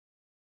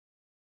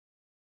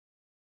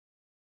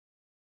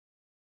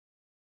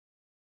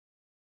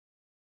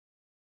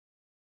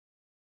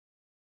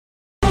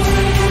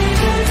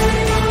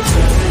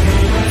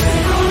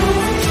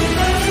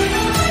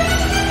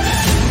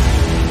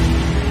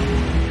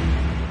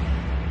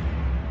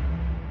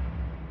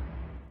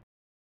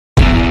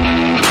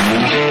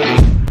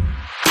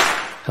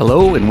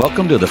Hello and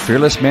welcome to the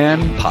Fearless Man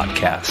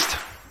Podcast.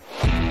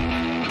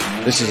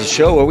 This is a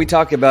show where we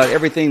talk about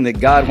everything that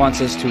God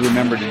wants us to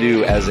remember to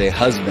do as a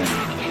husband,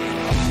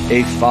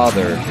 a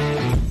father,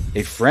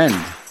 a friend,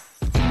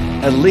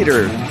 a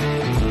leader,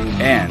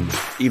 and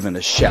even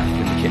a chef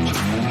in the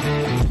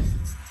kitchen.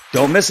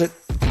 Don't miss it.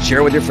 Share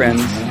it with your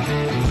friends,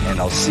 and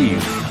I'll see you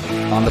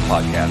on the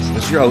podcast.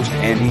 This is your host,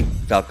 Andy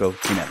Falco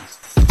Jimenez.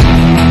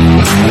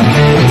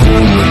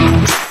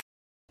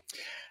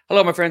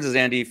 Hello, my friends. It's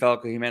Andy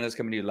Falco Jimenez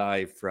coming to you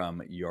live from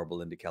Yorba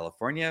Linda,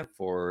 California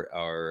for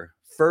our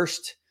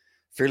first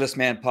Fearless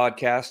Man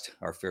podcast,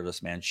 our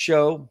Fearless Man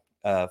show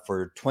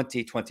for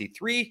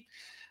 2023.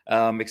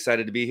 I'm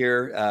excited to be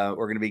here.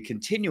 We're going to be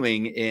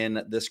continuing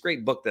in this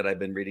great book that I've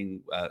been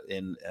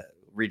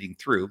reading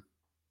through,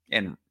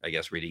 and I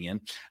guess reading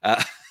in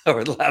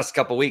over the last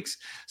couple weeks,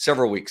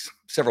 several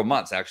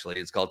months, actually.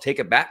 It's called Take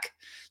It Back.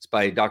 It's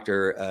by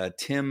Dr.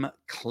 Tim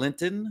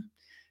Clinton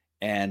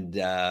and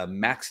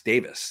Max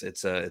Davis.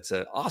 It's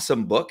an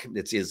awesome book.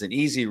 It's an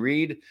easy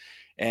read.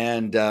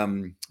 And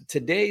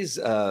today's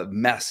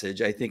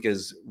message, I think,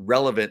 is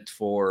relevant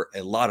for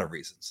a lot of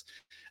reasons.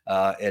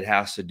 It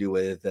has to do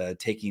with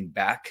taking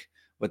back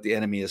what the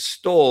enemy has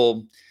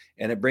stole.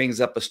 And it brings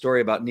up a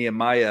story about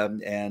Nehemiah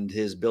and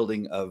his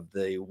building of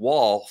the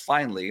wall,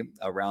 finally,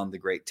 around the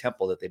great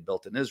temple that they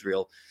built in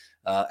Israel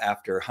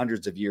after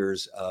hundreds of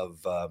years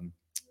of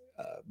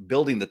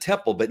building the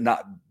temple, but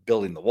not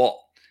building the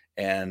wall.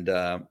 And,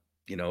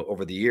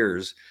 over the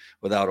years,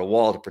 without a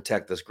wall to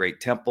protect this great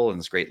temple and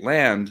this great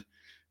land,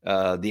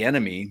 the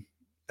enemy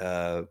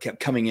kept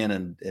coming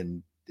in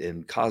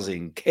and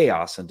causing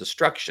chaos and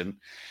destruction,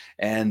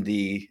 and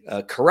the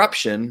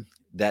corruption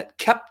that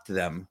kept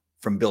them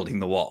from building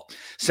the wall.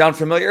 Sound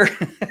familiar?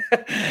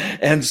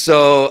 And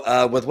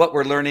so with what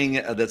we're learning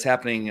that's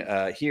happening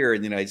here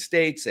in the United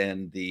States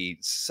and the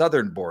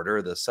southern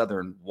border, the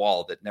southern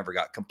wall that never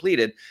got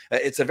completed,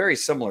 it's a very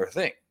similar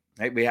thing,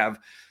 right? We have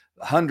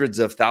hundreds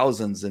of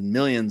thousands and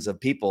millions of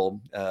people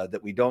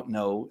that we don't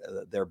know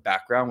their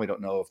background. We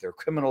don't know if they're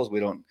criminals. We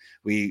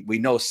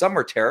know some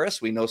are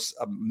terrorists. We know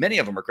many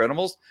of them are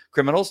criminals.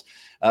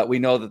 We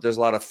know that there's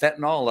a lot of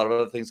fentanyl, a lot of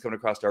other things coming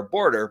across our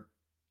border.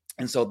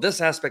 And so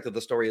this aspect of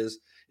the story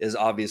is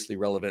obviously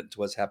relevant to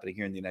what's happening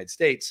here in the United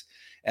States.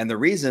 And the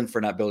reason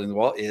for not building the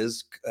wall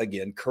is,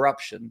 again,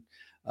 corruption.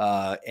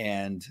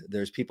 And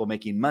there's people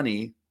making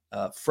money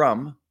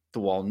from the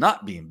wall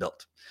not being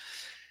built.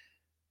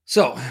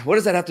 So what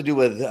does that have to do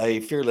with a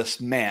fearless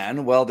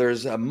man? Well,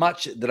 there's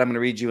much that I'm going to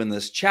read you in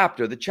this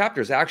chapter. The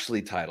chapter is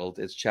actually titled,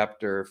 it's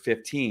chapter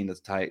 15.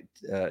 It's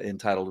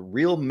entitled,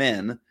 Real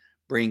Men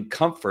Bring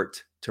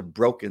Comfort to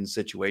Broken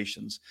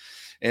Situations.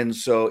 And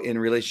so in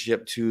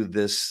relationship to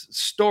this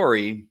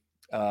story,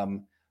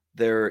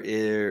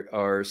 there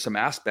are some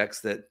aspects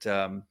that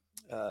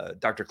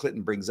Dr.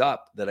 Clinton brings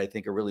up that I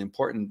think are really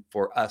important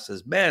for us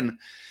as men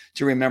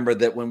to remember,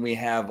 that when we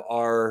have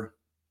our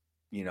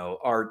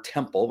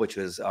temple, which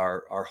is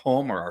our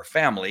home or our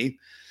family,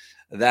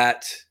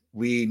 that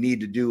we need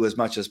to do as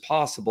much as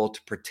possible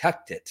to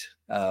protect it.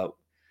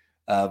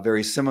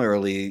 Very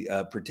similarly,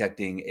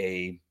 protecting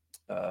a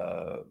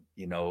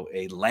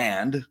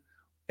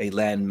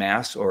land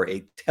mass or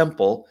a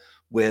temple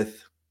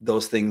with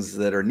those things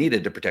that are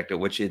needed to protect it,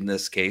 which in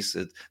this case,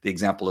 the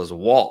example is a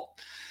wall.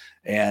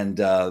 And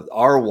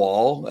our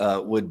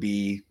wall would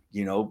be,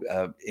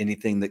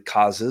 anything that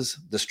causes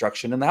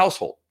destruction in the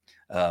household.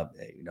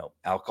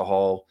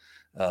 Alcohol,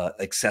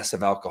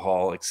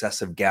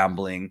 excessive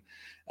gambling,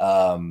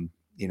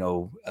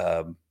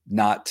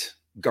 not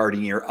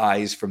guarding your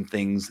eyes from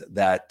things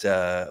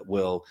that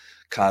will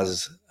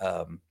cause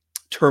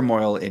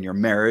turmoil in your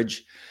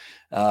marriage,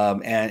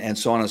 and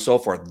so on and so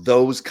forth.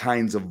 Those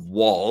kinds of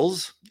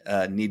walls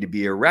need to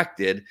be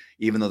erected,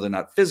 even though they're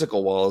not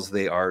physical walls.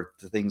 They are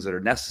the things that are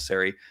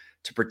necessary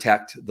to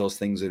protect those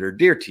things that are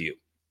dear to you.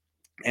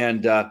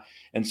 And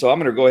so I'm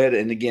going to go ahead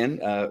and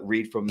again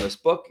read from this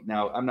book.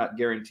 Now, I'm not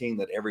guaranteeing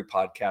that every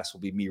podcast will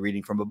be me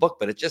reading from a book,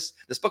 but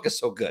this book is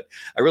so good.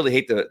 I really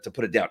hate to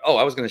put it down. Oh,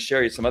 I was going to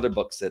share you some other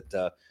books that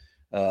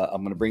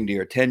I'm going to bring to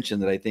your attention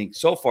that I think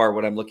so far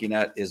what I'm looking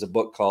at is a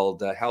book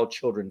called How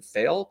Children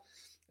Fail.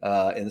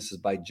 And this is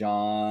by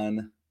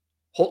John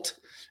Holt.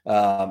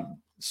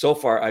 So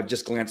far, I've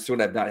just glanced through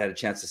it. I've not had a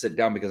chance to sit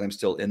down because I'm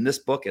still in this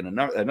book and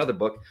another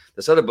book.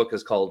 This other book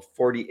is called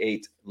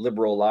 48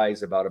 Liberal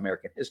Lies About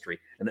American History.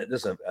 And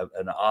this is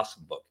an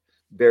awesome book.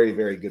 Very,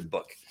 very good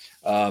book.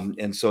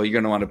 And so you're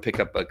going to want to pick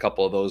up a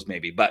couple of those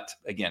maybe. But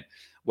again,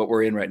 what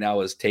we're in right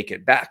now is Take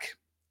It Back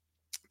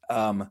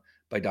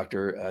by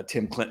Dr.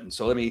 Tim Clinton.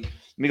 So let me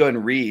go ahead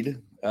and read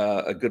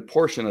a good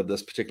portion of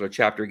this particular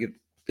chapter.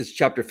 It's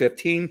chapter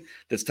 15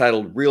 that's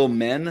titled Real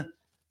Men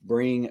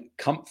Bring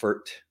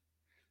Comfort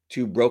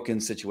to Broken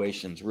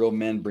Situations. Real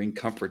men bring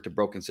comfort to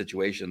broken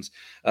situations.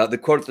 The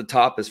quote at the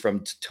top is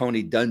from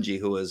Tony Dungy,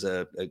 who is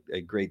a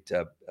great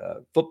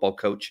football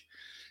coach.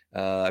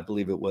 I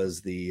believe it was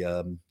the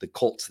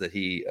Colts that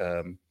he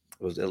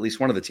was, at least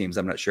one of the teams.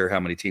 I'm not sure how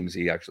many teams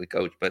he actually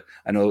coached, but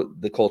I know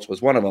the Colts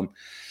was one of them.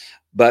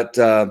 But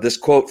this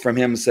quote from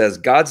him says,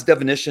 God's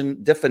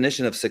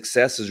definition of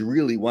success is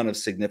really one of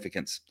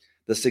significance,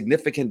 the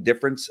significant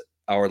difference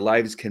our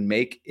lives can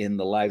make in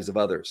the lives of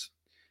others.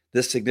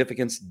 This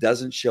significance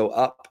doesn't show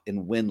up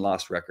in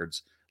win-loss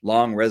records,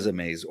 long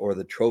resumes, or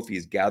the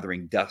trophies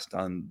gathering dust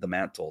on the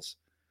mantles.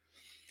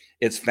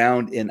 It's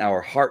found in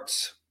our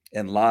hearts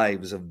and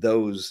lives of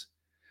those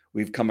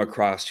we've come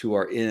across who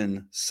are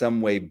in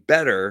some way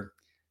better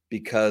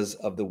because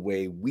of the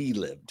way we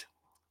lived.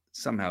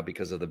 Somehow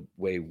because of the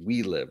way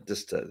we live.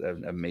 Just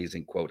an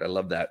amazing quote. I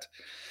love that.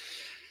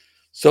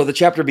 So the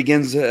chapter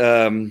begins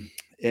and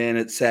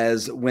it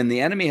says, when the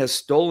enemy has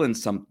stolen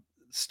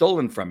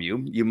from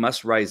you, you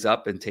must rise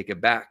up and take it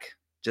back,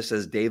 just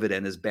as David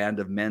and his band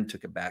of men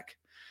took it back.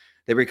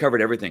 They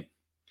recovered everything.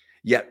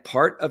 Yet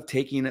part of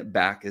taking it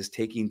back is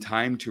taking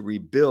time to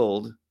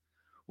rebuild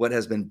what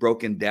has been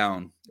broken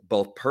down,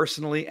 both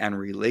personally and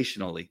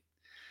relationally.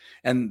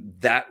 And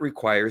that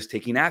requires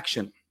taking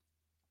action.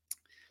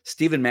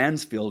 Stephen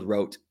Mansfield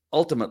wrote,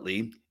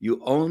 ultimately,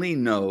 you only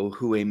know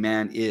who a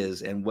man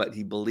is and what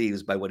he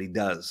believes by what he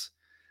does,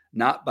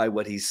 not by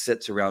what he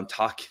sits around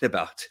talking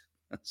about.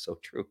 That's so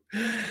true.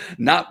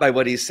 Not by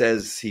what he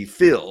says he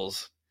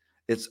feels.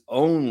 It's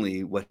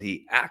only what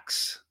he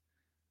acts,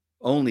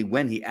 only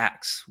when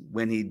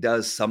he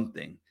does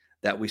something,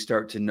 that we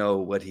start to know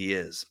what he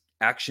is.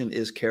 Action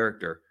is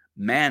character.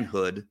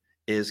 Manhood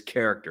is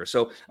character.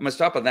 So I'm going to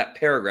stop on that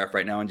paragraph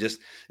right now and just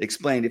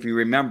explain. If you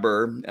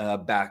remember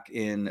back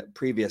in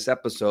previous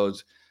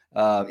episodes,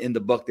 in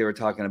the book, they were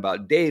talking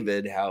about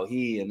David, how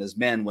he and his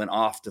men went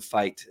off to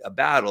fight a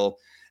battle,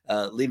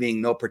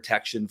 leaving no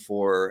protection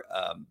for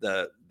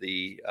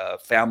the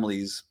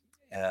families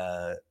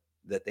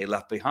that they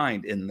left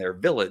behind in their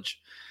village.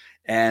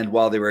 And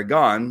while they were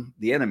gone,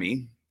 the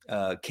enemy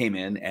came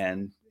in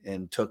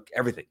and took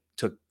everything.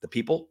 Took the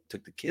people,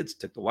 took the kids,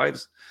 took the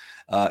wives,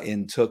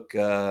 and took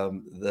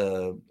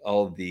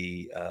all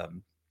the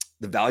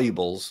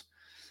valuables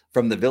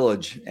from the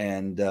village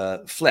and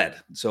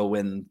fled. So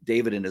when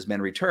David and his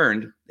men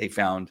returned, they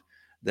found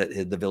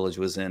that the village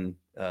was in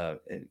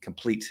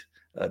complete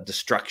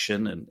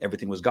destruction and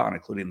everything was gone,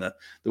 including the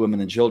women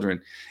and children.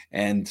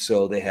 And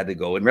so they had to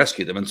go and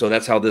rescue them. And so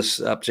that's how this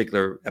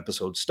particular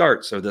episode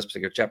starts, or this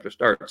particular chapter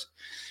starts,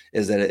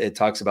 is that it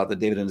talks about that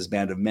David and his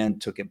band of men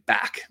took it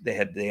back. They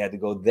had to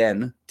go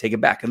then take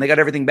it back, and they got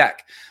everything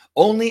back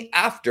only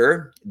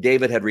after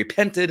David had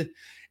repented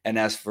and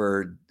asked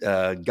for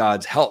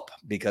God's help,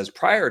 because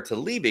prior to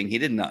leaving, he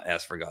did not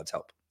ask for God's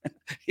help.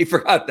 He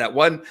forgot that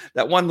one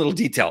little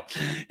detail.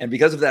 And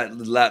because of that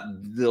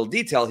little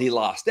detail, he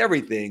lost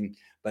everything.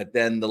 But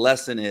then the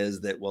lesson is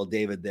that, well,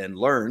 David then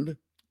learned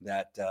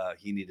that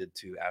he needed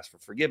to ask for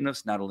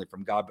forgiveness, not only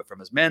from God, but from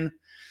his men.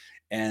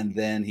 And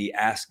then he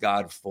asked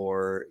God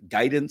for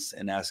guidance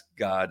and asked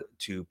God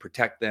to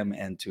protect them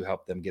and to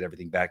help them get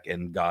everything back.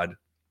 And God,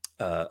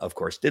 of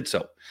course, did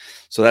so.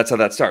 So that's how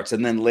that starts.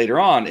 And then later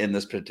on in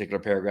this particular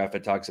paragraph,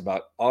 it talks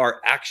about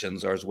our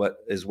actions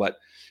is what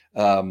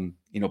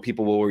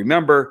people will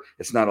remember.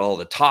 It's not all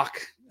the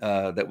talk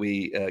that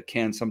we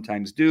can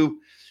sometimes do,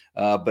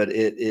 but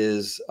it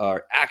is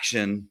our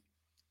action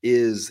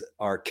is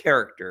our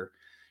character,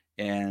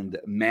 and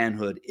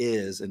manhood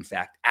is, in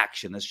fact,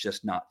 action. It's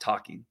just not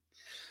talking.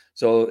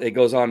 So it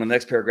goes on in the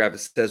next paragraph. It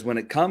says, when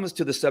it comes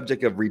to the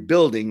subject of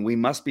rebuilding, we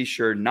must be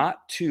sure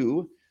not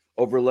to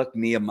overlook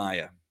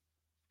Nehemiah.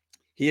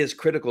 He is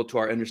critical to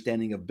our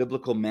understanding of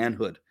biblical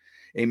manhood,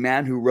 a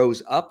man who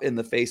rose up in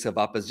the face of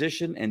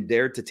opposition and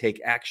dared to take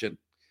action.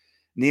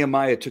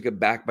 Nehemiah took it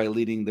back by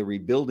leading the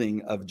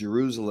rebuilding of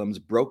Jerusalem's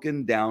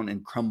broken down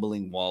and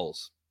crumbling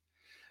walls.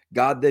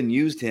 God then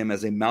used him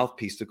as a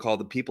mouthpiece to call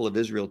the people of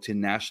Israel to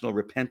national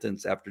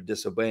repentance after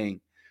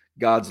disobeying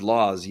God's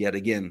laws yet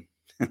again.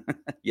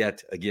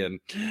 Yet again.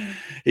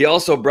 He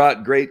also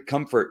brought great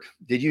comfort.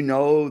 Did you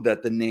know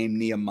that the name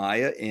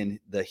Nehemiah in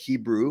the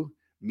Hebrew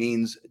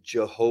means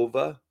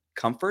Jehovah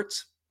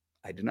comforts?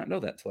 I did not know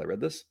that until I read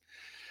this.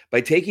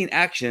 By taking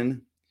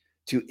action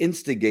to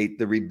instigate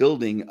the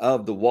rebuilding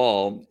of the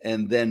wall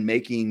and then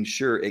making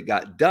sure it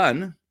got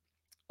done,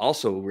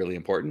 also really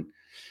important,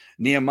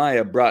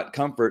 Nehemiah brought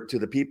comfort to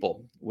the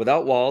people.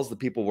 Without walls, the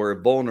people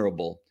were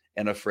vulnerable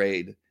and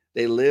afraid.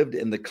 They lived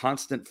in the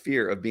constant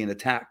fear of being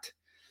attacked.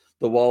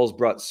 The walls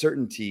brought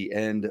certainty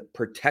and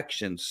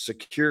protection,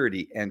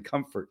 security, and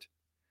comfort.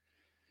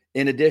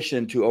 In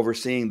addition to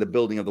overseeing the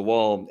building of the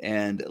wall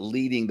and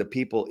leading the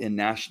people in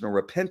national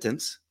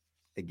repentance,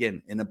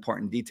 again, an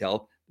important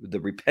detail, the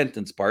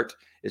repentance part,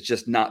 it's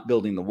just not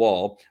building the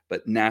wall,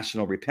 but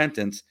national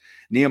repentance.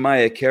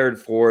 Nehemiah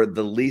cared for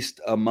the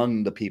least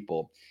among the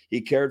people. He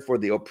cared for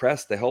the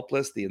oppressed, the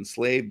helpless, the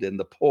enslaved, and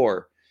the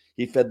poor.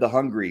 He fed the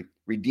hungry,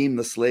 redeemed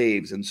the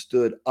slaves, and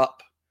stood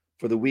up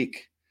for the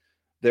weak.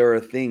 There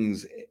are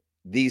things,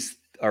 these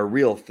are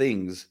real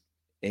things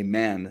a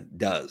man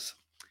does.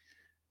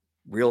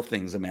 Real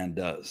things a man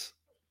does.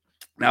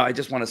 Now, I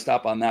just want to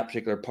stop on that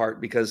particular part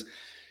because,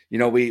 we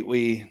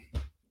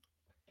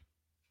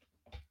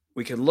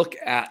can look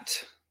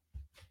at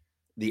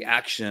the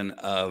action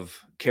of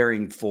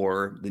caring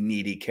for the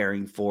needy,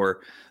 caring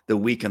for the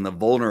weak and the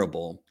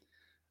vulnerable.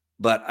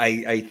 But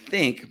I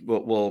think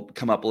what will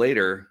come up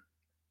later,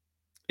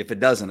 if it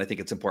doesn't, I think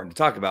it's important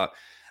to talk about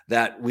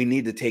that we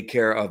need to take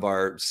care of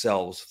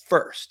ourselves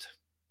first,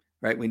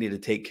 right? We need to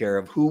take care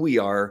of who we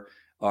are,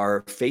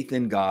 our faith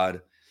in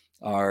God,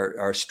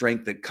 our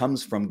strength that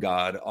comes from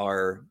God,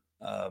 our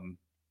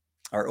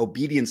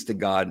obedience to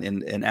God,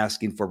 and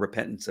asking for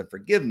repentance and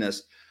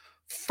forgiveness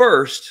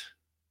first.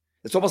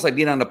 It's almost like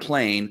being on a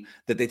plane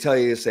that they tell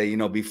you to say,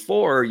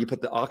 before you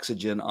put the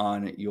oxygen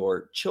on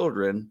your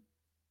children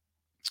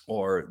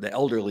or the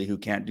elderly who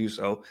can't do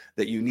so,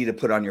 that you need to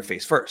put on your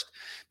face first.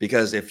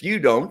 Because if you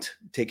don't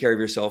take care of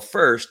yourself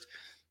first,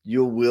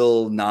 you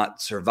will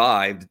not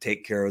survive to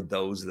take care of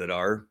those that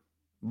are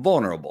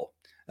vulnerable.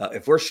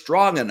 If we're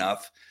strong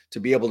enough to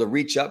be able to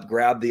reach up,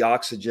 grab the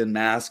oxygen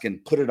mask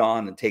and put it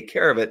on and take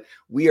care of it,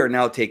 we are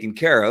now taken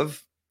care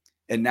of.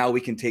 And now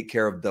we can take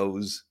care of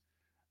those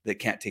that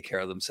can't take care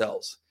of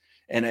themselves.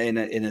 And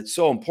it's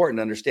so important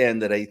to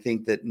understand that I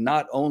think that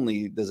not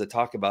only does it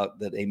talk about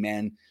that a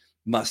man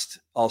must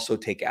also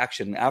take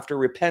action after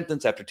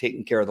repentance, after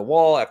taking care of the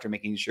wall, after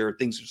making sure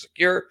things are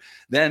secure,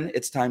 then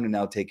it's time to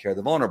now take care of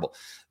the vulnerable.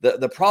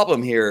 The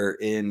problem here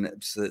in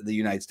the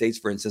United States,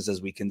 for instance,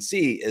 as we can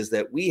see, is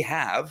that we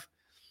have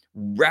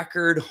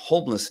record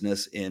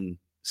homelessness in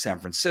San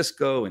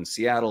Francisco, in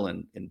Seattle,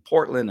 and in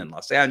Portland, and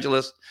Los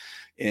Angeles,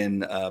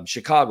 in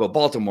Chicago,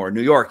 Baltimore,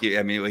 New York.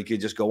 I mean, we could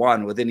just go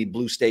on with any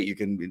blue state you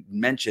can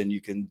mention. You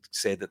can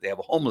say that they have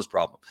a homeless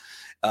problem.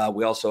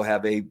 We also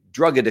have a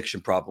drug addiction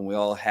problem. We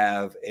all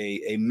have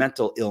a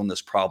mental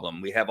illness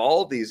problem. We have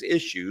all these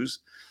issues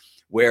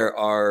where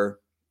our,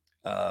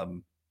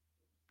 the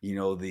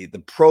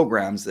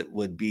programs that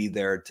would be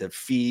there to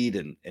feed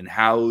and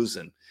house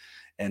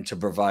and to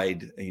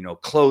provide,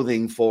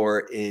 clothing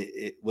for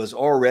it was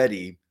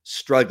already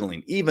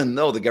struggling, even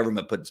though the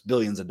government puts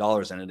billions of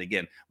dollars in it.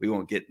 Again, we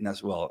won't get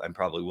and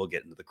probably will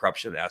get into the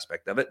corruption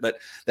aspect of it, but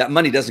that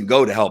money doesn't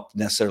go to help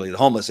necessarily the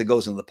homeless. It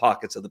goes into the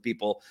pockets of the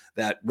people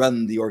that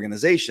run the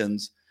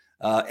organizations,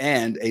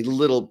 and a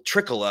little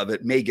trickle of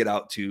it may get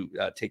out to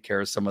take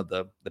care of some of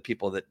the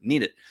people that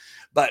need it.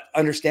 But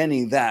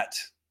understanding that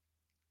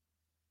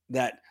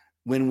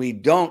when we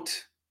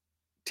don't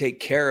take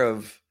care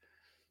of,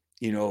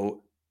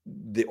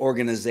 the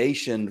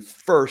organization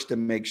first to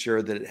make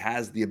sure that it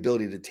has the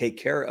ability to take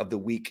care of the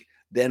weak,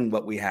 then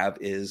what we have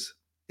is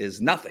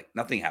nothing.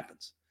 Nothing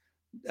happens.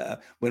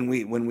 When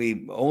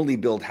we only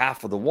build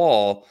half of the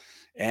wall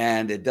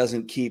and it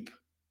doesn't keep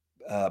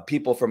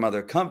people from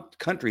other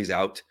countries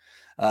out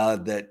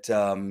that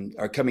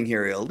are coming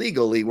here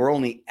illegally, we're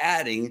only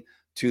adding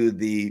to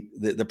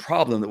the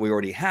problem that we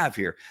already have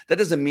here. That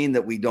doesn't mean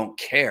that we don't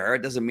care.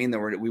 It doesn't mean that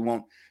we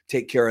won't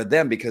take care of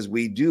them, because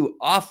we do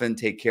often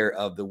take care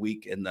of the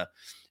weak and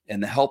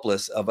the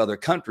helpless of other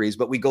countries,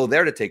 but we go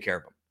there to take care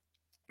of them.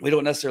 We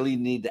don't necessarily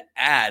need to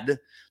add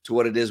to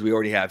what it is we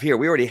already have here.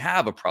 We already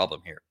have a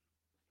problem here.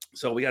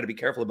 So we got to be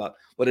careful about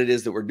what it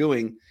is that we're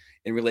doing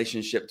in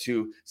relationship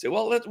to say,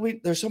 well,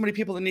 there's so many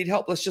people that need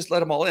help. Let's just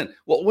let them all in.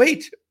 Well,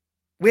 wait,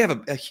 we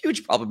have a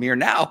huge problem here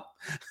now.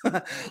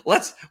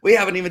 We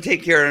haven't even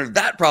taken care of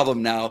that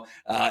problem now.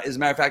 As a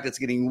matter of fact, it's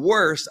getting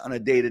worse on a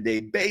day-to-day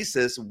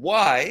basis.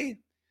 Why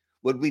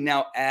would we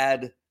now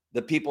add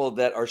the people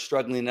that are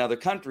struggling in other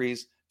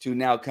countries to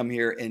now come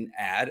here and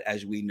add,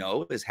 as we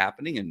know is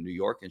happening in New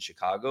York and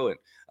Chicago and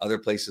other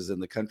places in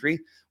the country,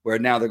 where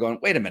now they're going,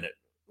 wait a minute,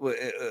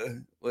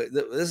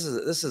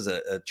 this is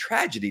a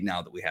tragedy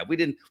now that we have. We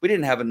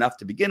didn't have enough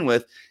to begin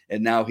with,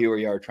 and now here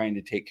we are trying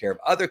to take care of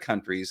other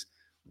countries'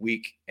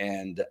 weak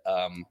and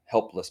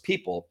helpless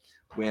people,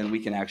 when we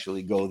can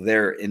actually go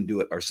there and do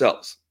it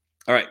ourselves.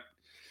 All right.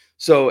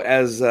 So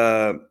as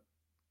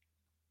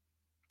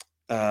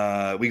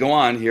we go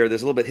on here,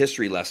 there's a little bit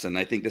history lesson.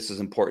 I think this is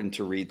important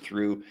to read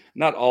through.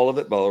 Not all of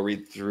it, but I'll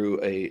read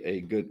through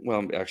a good,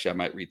 well, actually I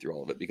might read through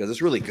all of it because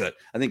it's really good.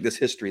 I think this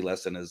history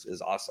lesson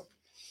is awesome.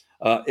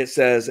 It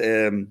says,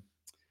 the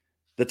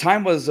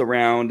time was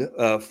around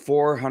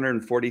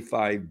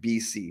 445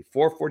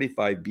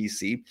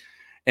 BC,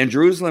 and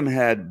Jerusalem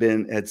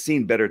had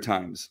seen better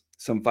times.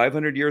 Some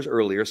 500 years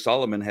earlier,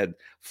 Solomon had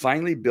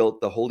finally built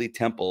the Holy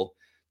Temple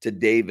to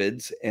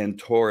David's and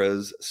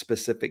Torah's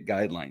specific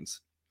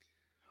guidelines.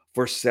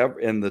 For several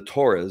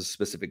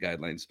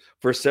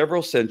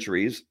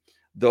centuries,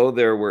 though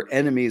there were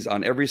enemies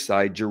on every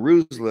side,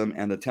 Jerusalem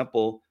and the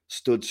temple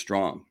stood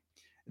strong.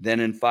 Then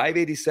in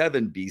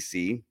 587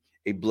 BC,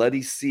 a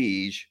bloody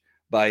siege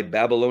by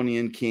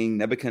Babylonian king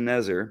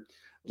Nebuchadnezzar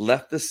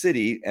left the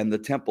city and the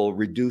temple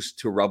reduced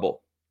to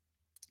rubble.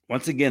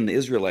 Once again, the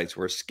Israelites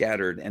were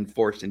scattered and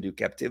forced into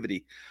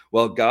captivity,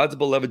 while God's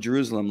beloved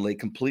Jerusalem lay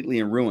completely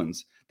in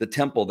ruins, the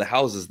temple, the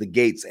houses, the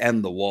gates,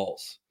 and the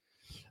walls.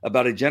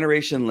 About a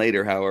generation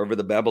later, however,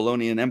 the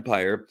Babylonian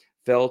Empire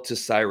fell to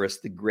Cyrus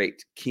the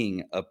Great,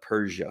 king of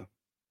Persia.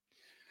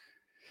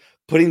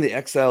 Putting the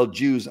exiled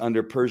Jews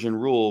under Persian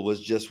rule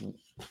was just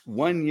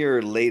 1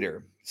 year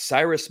later.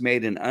 Cyrus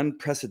made an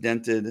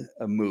unprecedented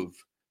move.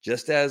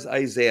 Just as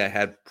Isaiah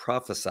had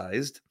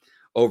prophesied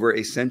over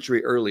a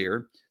century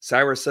earlier,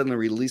 Cyrus suddenly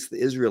released the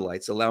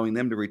Israelites, allowing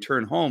them to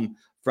return home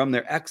from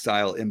their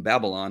exile in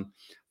Babylon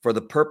for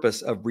the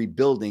purpose of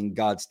rebuilding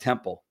God's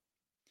temple.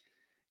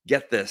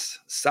 Get this,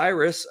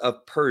 Cyrus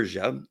of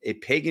Persia, a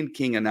pagan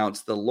king,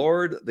 announced, "The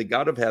Lord, the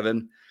God of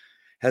heaven,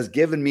 has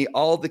given me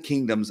all the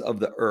kingdoms of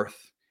the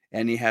earth,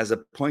 and he has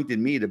appointed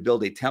me to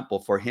build a temple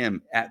for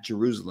him at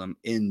Jerusalem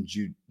in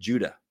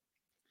Judah."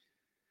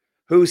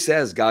 Who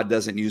says God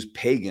doesn't use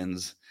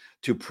pagans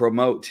to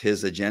promote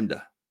his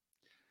agenda?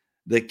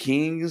 The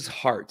king's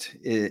heart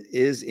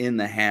is in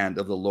the hand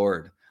of the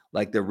Lord.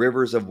 Like the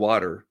rivers of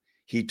water,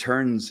 he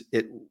turns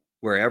it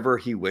wherever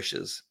he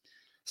wishes.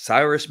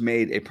 Cyrus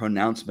made a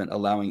pronouncement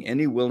allowing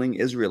any willing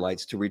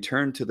Israelites to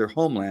return to their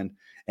homeland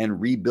and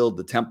rebuild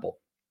the temple.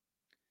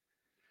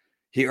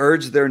 He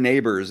urged their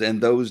neighbors and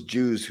those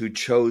Jews who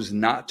chose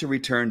not to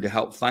return to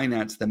help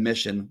finance the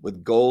mission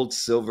with gold,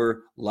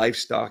 silver,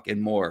 livestock,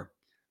 and more.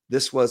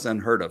 This was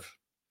unheard of.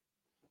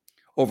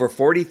 Over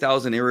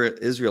 40,000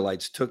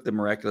 Israelites took the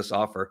miraculous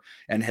offer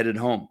and headed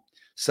home.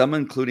 Some,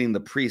 including the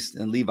priests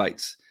and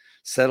Levites,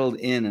 settled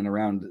in and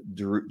around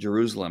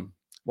Jerusalem,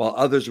 while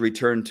others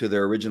returned to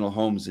their original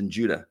homes in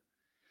Judah.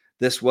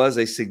 This was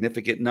a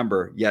significant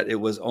number, yet it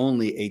was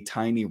only a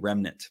tiny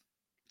remnant.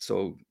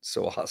 So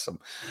awesome.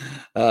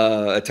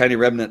 A tiny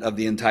remnant of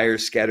the entire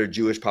scattered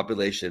Jewish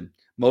population.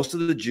 Most of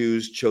the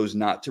Jews chose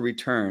not to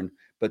return,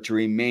 but to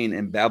remain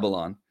in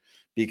Babylon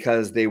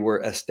because they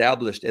were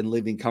established and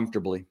living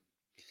comfortably.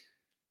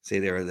 Say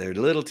they're a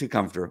little too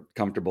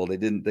comfortable. They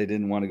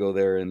didn't want to go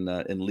there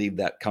and leave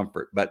that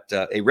comfort. But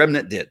a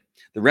remnant did.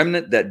 The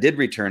remnant that did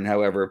return,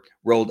 however,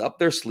 rolled up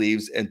their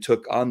sleeves and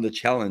took on the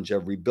challenge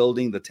of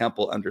rebuilding the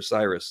temple under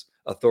Cyrus'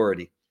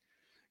 authority.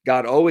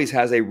 God always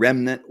has a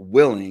remnant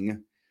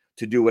willing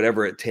to do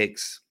whatever it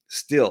takes.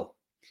 Still,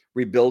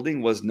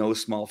 rebuilding was no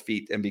small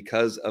feat, and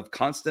because of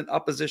constant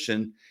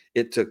opposition,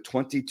 it took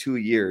 22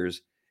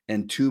 years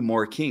and 2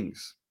 more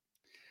kings.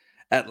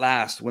 At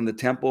last, when the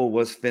temple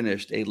was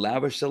finished, a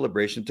lavish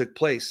celebration took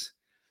place.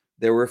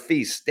 There were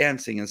feasts,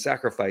 dancing, and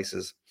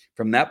sacrifices.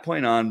 From that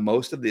point on,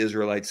 most of the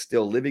Israelites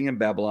still living in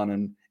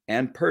Babylon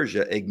and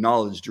Persia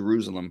acknowledged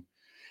Jerusalem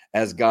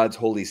as God's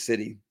holy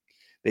city.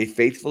 They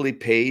faithfully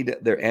paid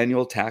their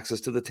annual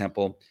taxes to the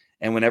temple,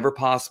 and whenever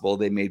possible,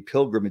 they made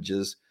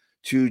pilgrimages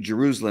to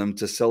Jerusalem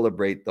to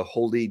celebrate the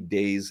holy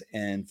days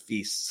and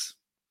feasts.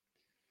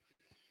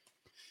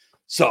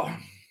 So,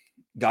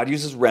 God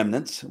uses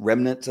remnants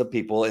of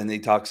people, and he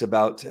talks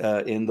about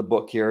in the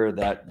book here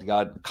that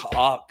God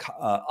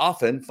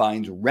often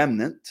finds a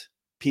remnant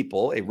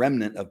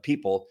of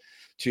people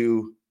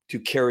to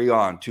carry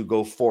on, to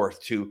go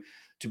forth, to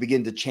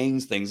begin to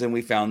change things. And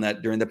we found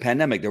that during the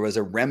pandemic, there was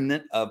a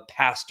remnant of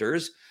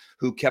pastors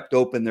who kept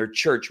open their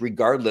church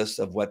regardless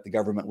of what the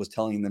government was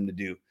telling them to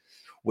do,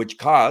 which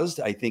caused,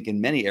 I think, in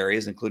many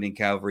areas, including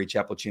Calvary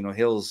Chapel Chino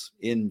Hills,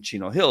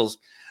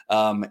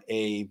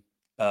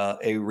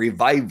 a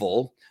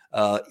revival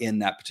in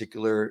that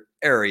particular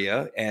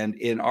area, and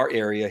in our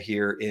area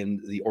here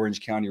in the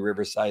Orange County,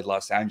 Riverside,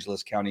 Los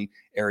Angeles County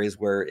areas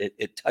where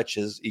it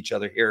touches each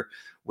other here,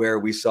 where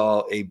we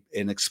saw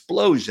an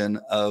explosion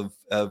of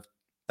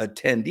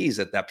attendees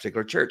at that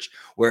particular church,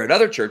 where at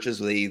other churches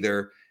they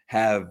either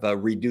have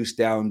reduced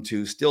down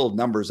to still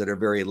numbers that are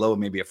very low,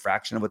 maybe a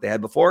fraction of what they had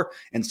before,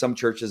 and some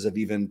churches have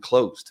even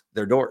closed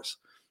their doors.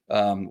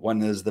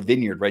 One is the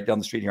Vineyard right down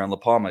the street here on La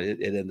Palma. It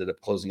ended up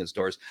closing its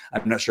doors.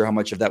 I'm not sure how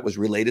much of that was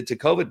related to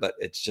COVID, but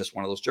it's just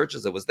one of those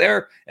churches that was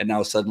there, and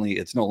now suddenly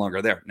it's no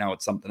longer there. Now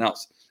it's something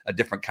else, a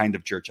different kind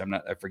of church.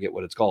 I forget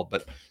what it's called,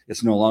 but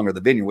it's no longer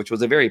the Vineyard, which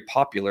was a very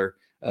popular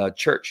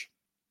church,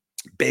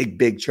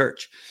 big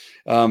church.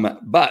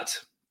 But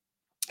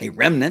a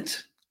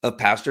remnant of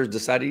pastors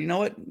decided, you know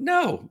what?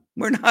 No,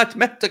 we're not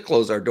meant to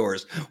close our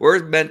doors.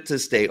 We're meant to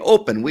stay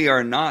open. We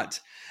are not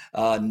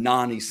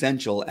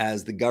non-essential,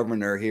 as the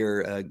governor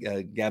here,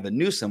 Gavin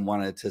Newsom,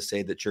 wanted to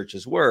say that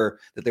churches were,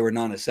 that they were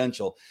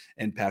non-essential.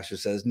 And pastor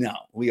says, no,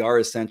 we are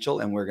essential,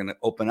 and we're going to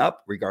open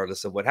up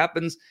regardless of what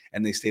happens.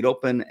 And they stayed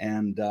open,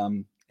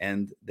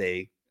 and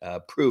they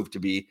proved to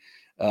be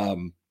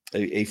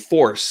a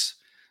force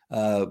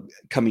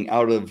coming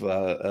out of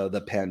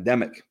the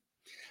pandemic.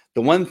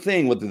 The one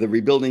thing with the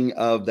rebuilding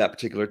of that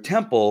particular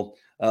temple,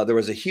 there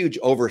was a huge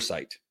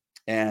oversight.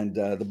 And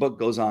the book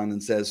goes on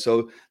and says,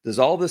 so does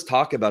all this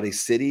talk about a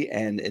city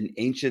and an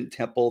ancient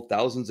temple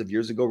thousands of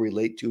years ago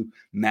relate to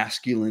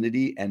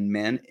masculinity and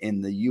men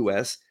in the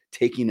U.S.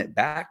 taking it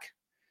back?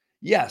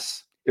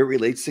 Yes, it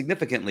relates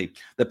significantly.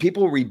 The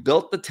people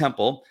rebuilt the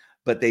temple,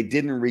 but they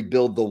didn't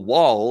rebuild the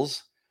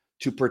walls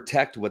to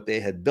protect what they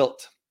had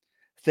built.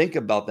 Think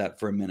about that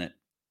for a minute.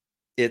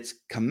 It's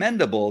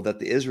commendable that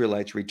the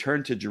Israelites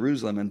returned to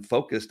Jerusalem and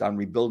focused on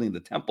rebuilding the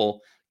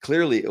temple.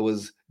 Clearly, it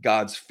was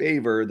God's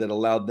favor that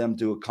allowed them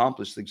to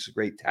accomplish this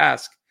great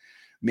task.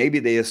 Maybe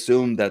they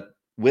assumed that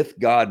with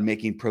God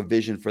making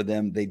provision for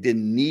them, they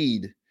didn't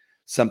need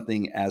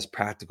something as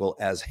practical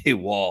as a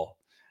wall.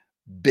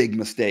 Big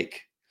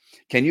mistake.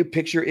 Can you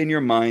picture in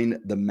your mind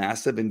the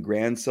massive and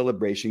grand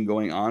celebration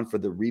going on for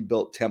the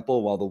rebuilt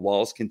temple while the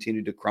walls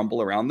continue to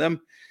crumble around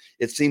them?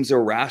 It seems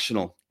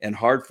irrational and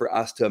hard for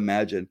us to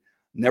imagine.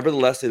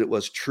 Nevertheless, it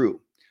was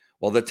true.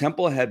 While the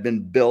temple had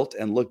been built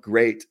and looked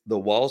great, the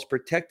walls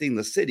protecting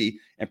the city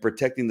and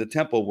protecting the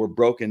temple were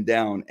broken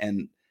down,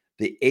 and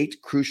the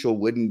 8 crucial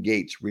wooden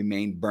gates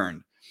remained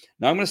burned.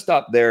 Now I'm going to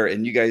stop there,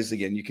 and you guys,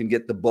 again, you can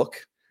get the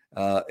book.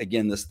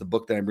 Again, the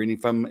book that I'm reading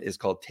from is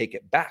called Take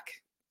It Back.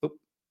 Oh,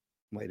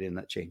 why didn't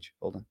that change?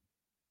 Hold on.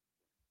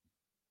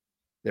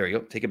 There we go.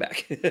 Take it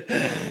back.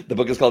 The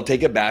book is called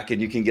Take It Back,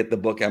 and you can get the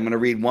book. I'm going to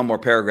read one more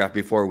paragraph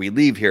before we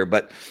leave here,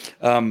 but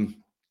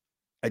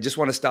I just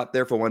want to stop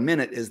there for 1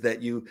 minute. Is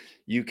that you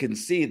can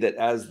see that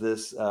as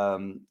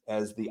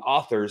the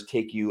authors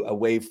take you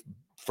away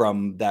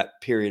from that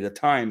period of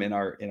time in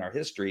our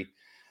history,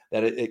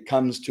 that it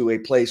comes to a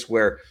place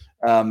where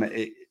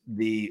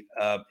the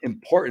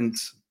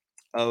importance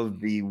of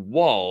the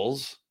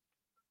walls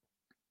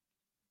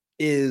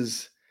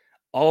is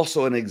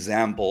also an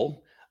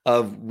example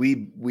of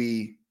we've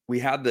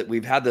had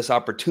this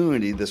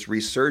opportunity, this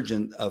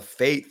resurgence of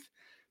faith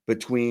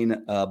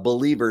between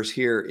believers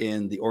here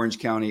in the Orange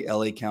County,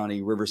 LA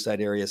County, Riverside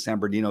area, San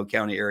Bernardino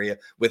County area,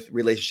 with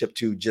relationship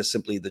to just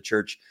simply the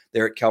church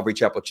there at Calvary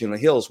Chapel, Chino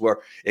Hills, where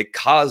it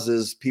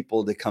causes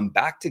people to come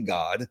back to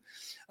God.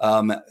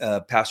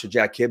 Pastor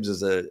Jack Hibbs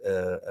is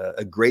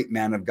a great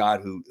man of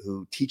God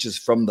who teaches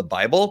from the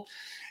Bible.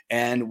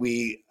 And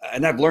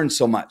I've learned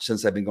so much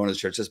since I've been going to the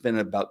church. It's been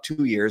about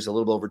 2 years, a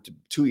little bit over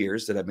 2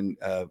 years that I've been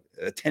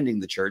attending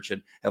the church,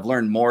 and have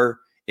learned more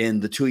in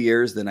the 2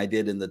 years than I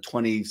did in the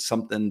 20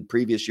 something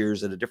previous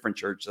years at a different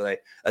church that I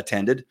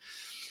attended.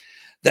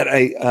 That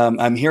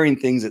I'm hearing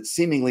things that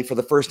seemingly for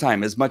the first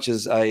time, as much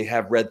as I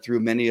have read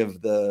through many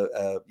of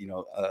the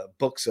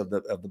books of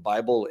the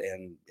Bible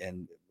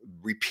and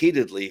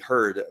repeatedly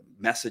heard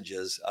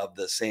messages of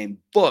the same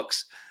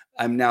books,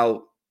 I'm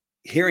now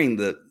hearing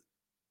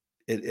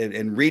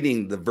and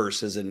reading the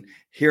verses and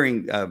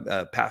hearing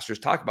pastors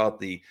talk about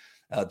the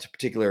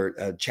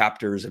particular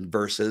chapters and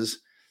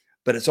verses,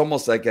 but it's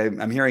almost like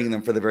I'm hearing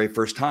them for the very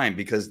first time,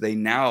 because they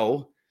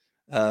now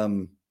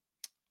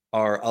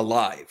are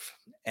alive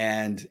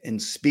and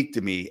speak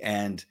to me,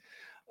 and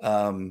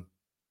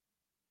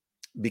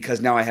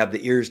because now I have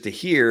the ears to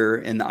hear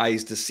and the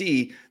eyes to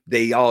see,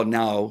 they all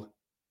now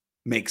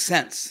make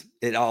sense.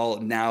 It all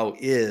now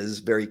is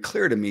very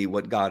clear to me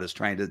what God is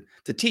trying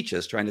to teach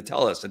us, trying to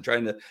tell us, and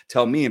trying to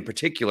tell me in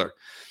particular.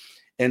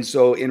 And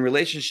so in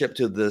relationship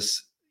to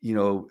this,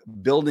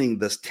 building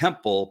this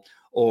temple,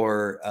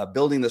 or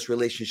building this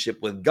relationship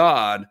with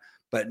God,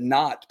 but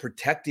not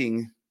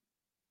protecting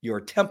your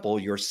temple,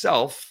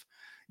 yourself,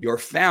 your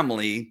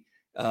family,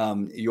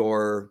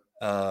 your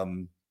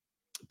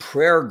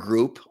prayer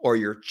group, or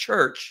your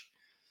church,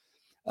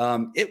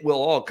 it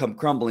will all come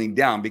crumbling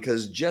down,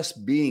 because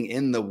just being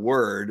in the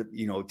word,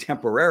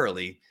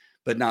 temporarily,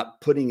 but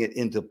not putting it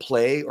into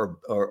play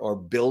or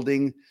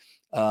building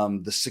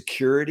the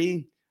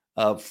security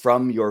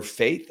from your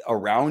faith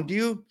around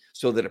you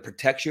so that it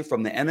protects you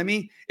from the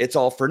enemy, it's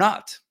all for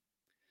naught.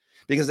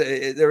 Because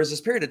there was this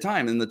period of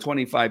time in the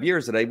 25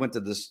 years that I went to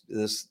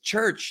this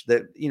church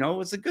that, it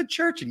was a good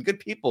church and good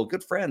people,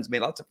 good friends,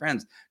 made lots of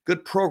friends,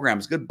 good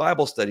programs, good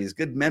Bible studies,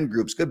 good men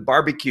groups, good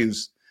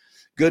barbecues,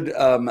 good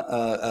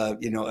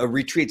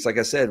retreats. Like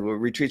I said,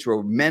 retreats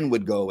where men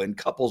would go and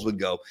couples would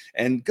go,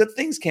 and good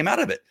things came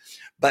out of it,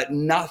 but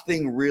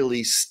nothing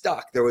really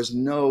stuck. There was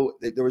no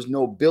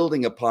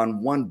building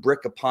upon one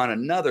brick upon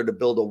another to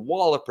build a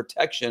wall of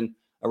protection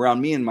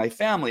around me and my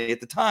family. At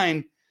the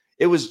time,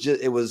 it was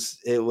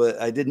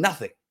I did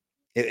nothing.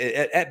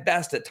 At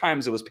best, at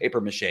times it was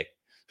paper mache.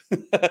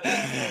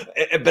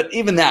 But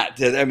even that,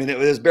 it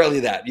was barely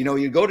that.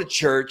 You go to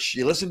church,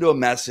 you listen to a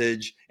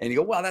message, and you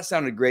go, wow, that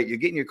sounded great. You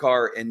get in your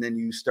car, and then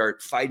you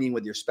start fighting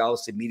with your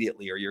spouse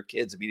immediately, or your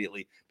kids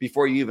immediately,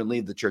 before you even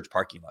leave the church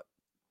parking lot.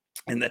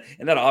 And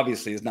that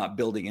obviously is not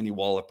building any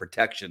wall of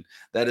protection.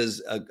 That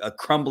is a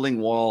crumbling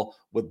wall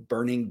with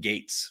burning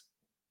gates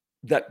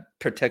that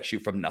protects you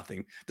from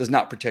nothing, does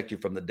not protect you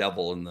from the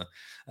devil and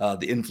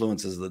the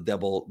influences of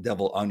the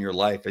devil on your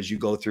life as you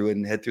go through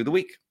and head through the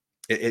week.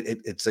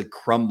 It's a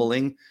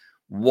crumbling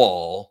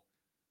wall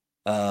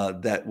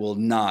that will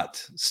not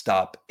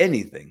stop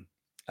anything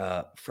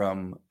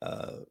from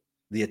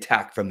the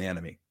attack from the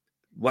enemy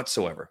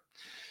whatsoever.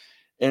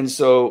 And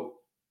so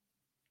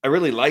I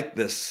really like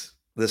this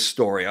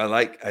story. I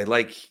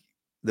like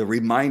the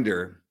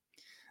reminder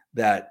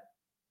that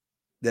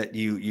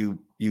you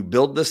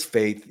build this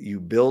faith, you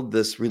build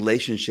this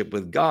relationship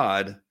with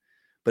God,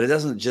 but it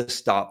doesn't just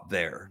stop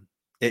there.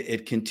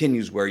 It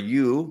continues where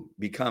you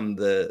become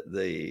the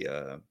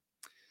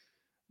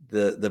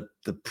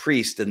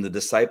priest and the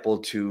disciple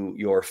to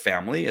your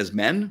family as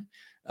men.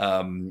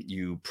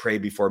 You pray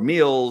before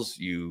meals,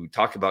 you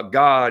talk about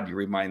God, you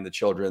remind the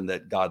children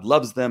that God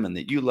loves them and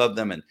that you love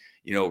them, and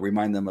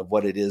remind them of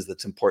what it is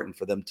that's important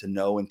for them to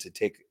know and to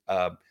take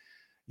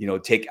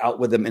out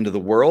with them into the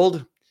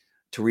world.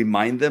 to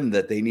remind them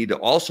that they need to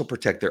also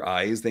protect their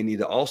eyes. They need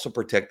to also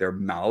protect their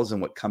mouths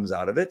and what comes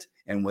out of it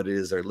and what it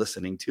is they're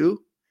listening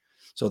to.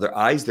 So their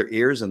eyes, their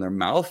ears, and their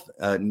mouth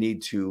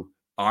need to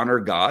honor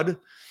God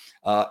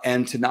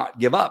and to not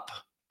give up.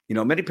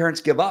 Many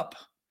parents give up.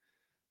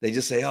 They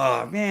just say,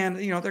 oh, man,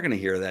 they're going to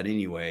hear that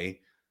anyway.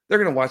 They're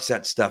going to watch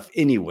that stuff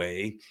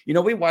anyway.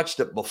 We watched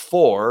it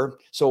before,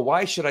 so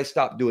why should I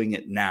stop doing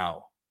it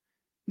now?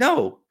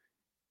 No,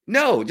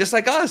 just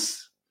like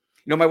us.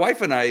 My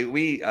wife and I,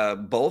 we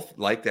both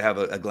like to have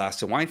a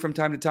glass of wine from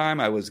time to time.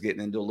 I was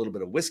getting into a little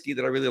bit of whiskey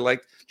that I really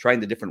liked, trying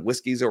the different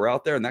whiskeys that were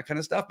out there and that kind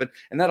of stuff.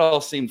 And that all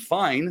seemed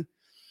fine.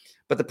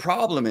 But the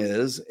problem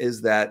is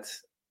that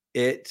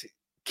it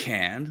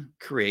can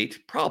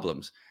create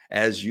problems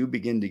as you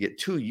begin to get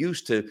too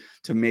used to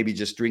maybe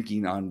just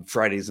drinking on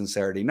Fridays and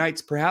Saturday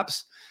nights,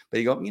 perhaps. But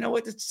you go,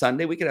 what? It's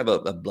Sunday. We could have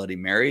a Bloody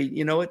Mary.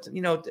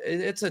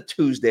 It's a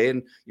Tuesday,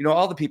 and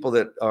all the people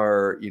that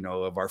are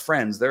of our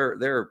friends,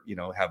 they're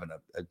having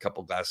a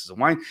couple glasses of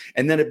wine,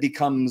 and then it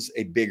becomes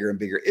a bigger and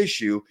bigger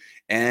issue.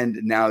 And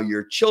now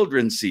your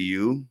children see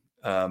you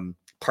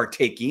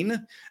partaking.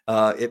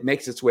 It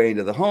makes its way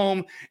into the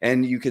home,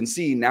 and you can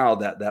see now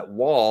that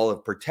wall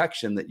of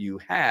protection that you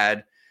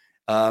had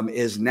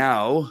is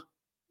now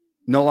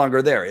no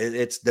longer there.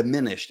 It's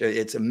diminished.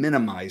 It's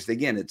minimized.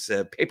 Again, it's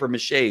a paper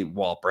mache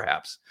wall,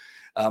 perhaps,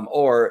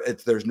 or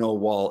there's no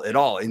wall at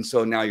all. And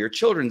so now your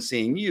children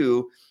see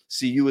you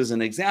as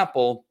an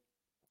example,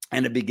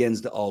 and it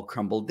begins to all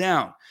crumble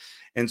down.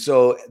 And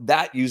so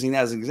using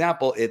that as an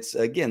example, it's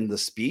again the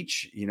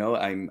speech.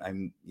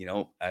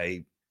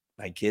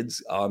 My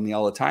kids on me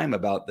all the time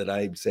about that.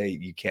 I say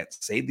you can't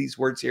say these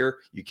words here.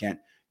 You can't.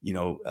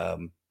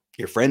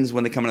 Your friends,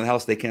 when they come into the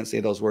house, they can't say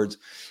those words.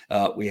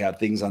 We have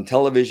things on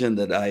television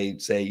that I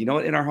say, in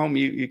our home,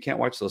 you can't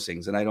watch those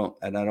things, and I don't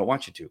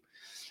want you to.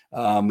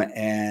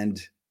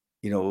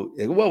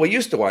 Well, we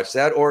used to watch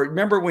that, or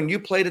remember when you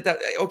played at that?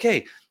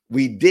 Okay,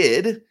 we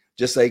did,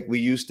 just like we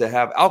used to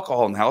have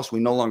alcohol in the house.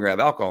 We no longer have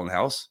alcohol in the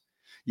house.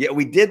 Yeah,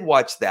 we did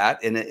watch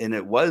that, and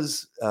it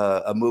was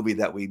a movie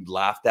that we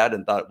laughed at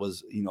and thought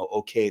was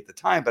okay at the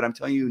time. But I'm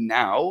telling you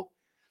now,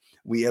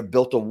 we have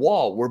built a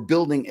wall. We're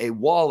building a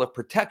wall of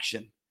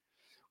protection.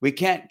 We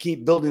can't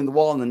keep building the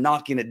wall and then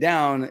knocking it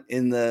down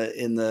in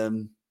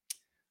the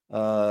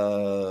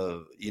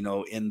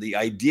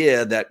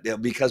idea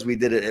that because we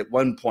did it at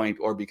one point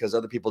or because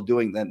other people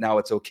doing that now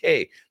it's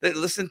okay.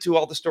 Listen to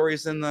all the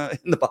stories in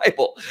the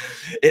Bible.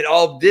 It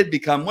all did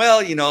become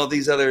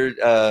these other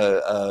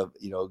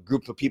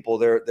group of people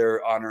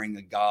they're honoring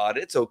a God.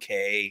 It's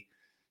okay.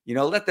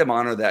 Let them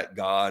honor that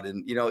God.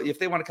 And, if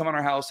they want to come on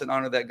our house and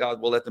honor that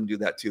God, we'll let them do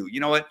that too. You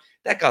know what?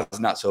 That God's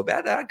not so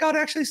bad. That God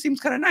actually seems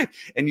kind of nice.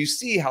 And you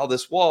see how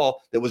this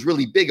wall that was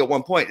really big at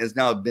one point has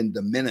now been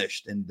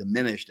diminished and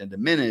diminished and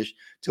diminished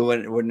to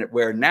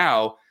where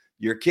now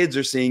your kids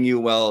are seeing you.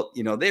 Well,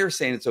 they're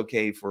saying it's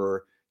okay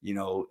for,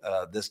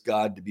 this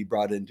God to be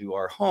brought into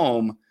our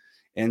home.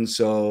 And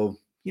so,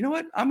 you know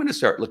what? I'm going to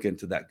start looking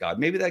into that God.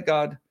 Maybe that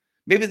God,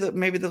 maybe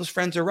those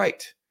friends are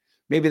right.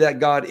 Maybe that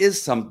God is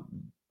some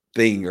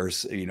thing or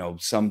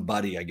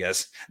somebody, I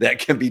guess, that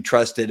can be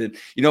trusted. And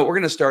we're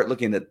going to start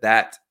looking at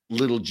that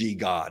little g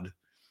God,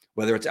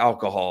 whether it's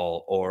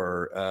alcohol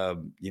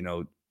or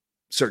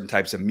certain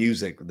types of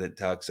music that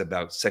talks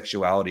about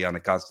sexuality on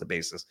a constant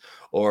basis,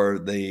 or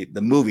the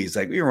movies.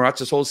 Like we watch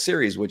this whole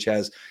series which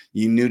has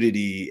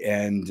nudity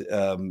and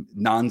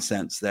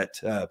nonsense that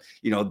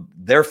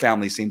their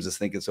family seems to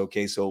think it's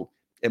okay, so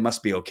it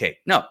must be okay.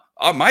 No,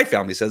 my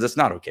family says it's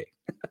not okay.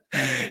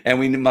 And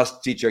we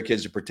must teach our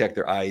kids to protect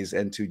their eyes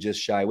and to just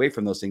shy away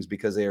from those things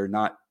because they are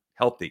not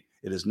healthy.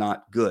 It is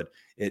not good.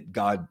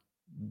 God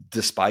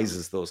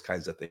despises those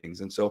kinds of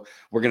things. And so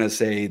we're going to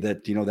say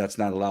that, that's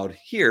not allowed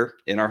here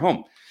in our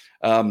home.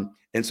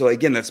 And so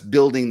again, that's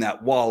building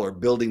that wall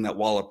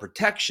of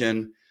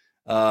protection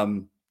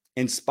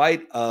in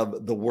spite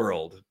of the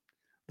world.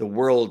 The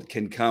world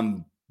can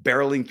come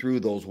barreling through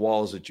those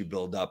walls that you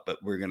build up, but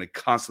we're going to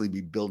constantly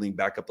be building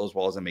back up those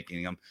walls and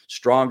making them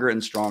stronger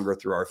and stronger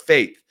through our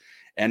faith.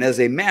 And as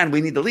a man, we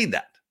need to lead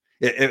that.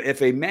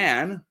 If a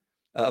man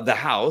of the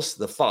house,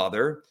 the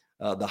father,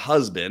 the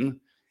husband,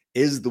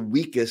 is the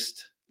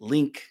weakest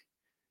link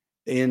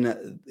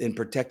in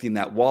protecting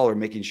that wall or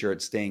making sure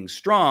it's staying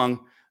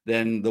strong,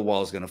 then the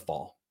wall is going to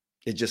fall.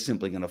 It's just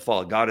simply going to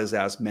fall. God has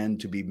asked men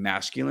to be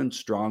masculine,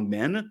 strong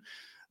men,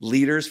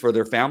 leaders for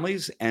their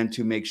families, and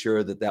to make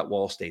sure that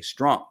wall stays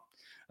strong.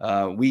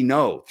 We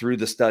know through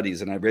the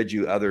studies, and I've read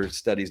you other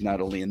studies,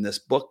 not only in this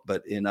book,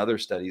 but in other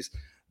studies,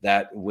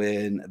 that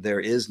when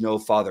there is no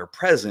father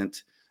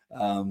present,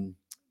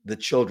 the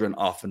children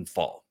often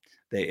fall.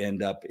 They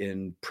end up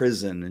in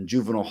prison and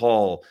juvenile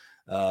hall.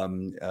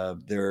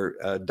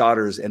 Their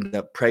daughters end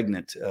up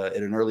pregnant at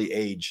an early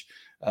age,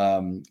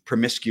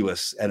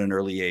 promiscuous at an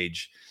early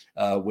age.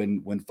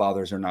 When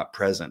fathers are not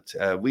present.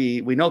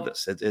 We know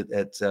this.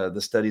 The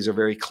studies are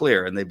very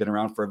clear, and they've been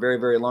around for a very,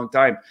 very long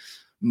time.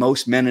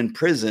 Most men in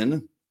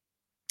prison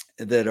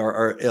that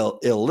are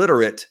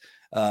illiterate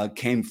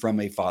came from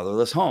a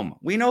fatherless home.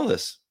 We know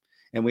this.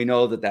 And we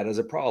know that that is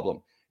a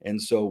problem.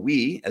 And so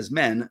we, as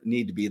men,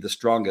 need to be the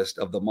strongest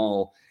of them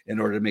all in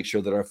order to make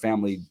sure that our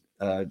family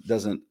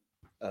doesn't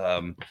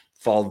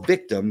fall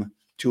victim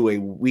to a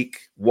weak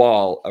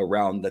wall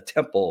around the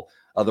temple,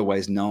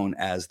 otherwise known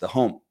as the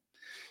home.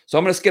 So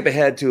I'm going to skip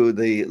ahead to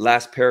the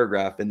last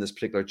paragraph in this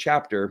particular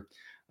chapter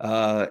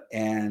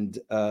and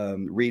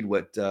read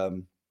what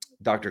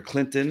Dr.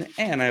 Clinton,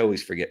 and I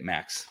always forget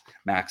Max.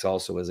 Max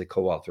also is a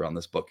co-author on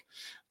this book.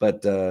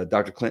 But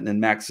Dr. Clinton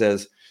and Max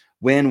says,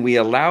 when we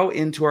allow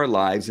into our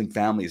lives and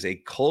families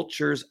a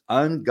culture's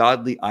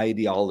ungodly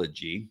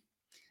ideology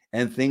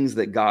and things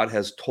that God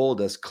has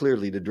told us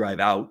clearly to drive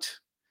out,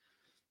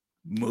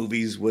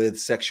 movies with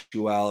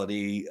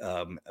sexuality,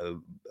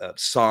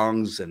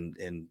 songs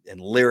and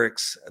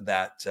lyrics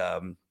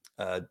that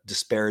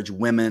disparage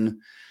women,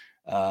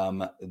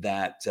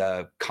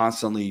 that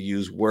constantly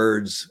use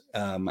words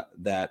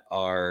that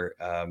are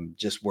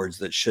just words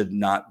that should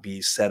not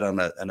be said on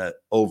a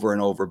over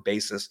and over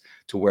basis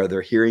to where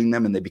they're hearing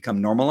them and they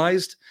become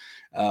normalized,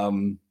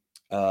 and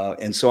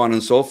so on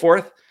and so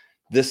forth.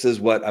 This is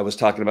what I was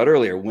talking about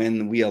earlier.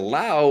 When we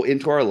allow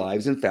into our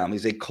lives and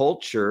families a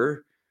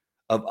culture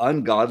of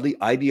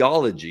ungodly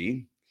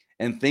ideology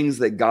and things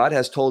that God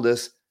has told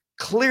us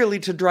clearly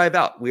to drive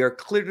out. We are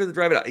clear to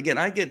drive it out. Again,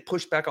 I get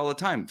pushed back all the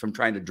time from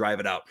trying to drive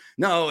it out.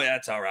 No,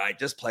 that's all right.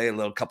 Just play a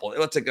little couple.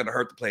 What's it going to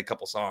hurt to play a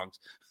couple songs?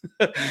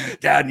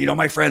 Dad,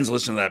 my friends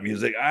listen to that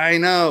music. I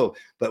know,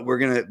 but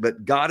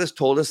but God has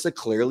told us to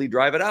clearly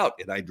drive it out.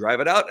 And I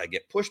drive it out. I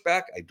get pushed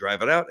back. I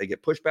drive it out. I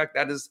get pushed back.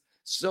 That is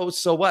so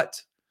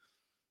what?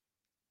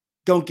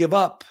 Don't give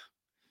up.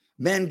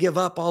 Men give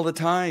up all the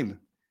time.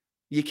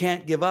 You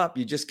can't give up.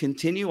 You just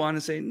continue on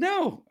and say,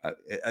 no.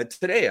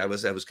 Today I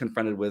was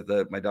confronted with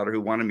my daughter who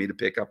wanted me to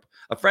pick up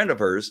a friend of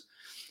hers.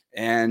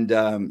 And,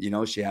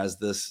 she has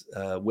this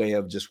way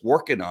of just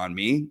working on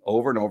me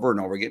over and over and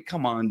over again.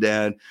 Come on,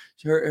 Dad,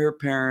 her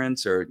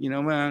parents or,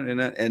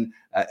 and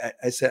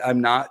I said, I'm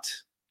not,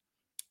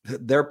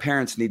 their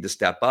parents need to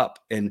step up.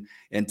 And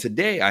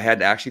today I had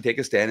to actually take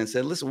a stand and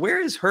say, listen, where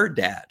is her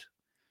dad?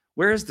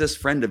 Where is this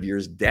friend of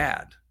yours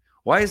dad?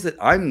 Why is it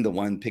I'm the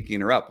one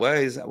picking her up?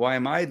 Why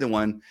am I the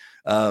one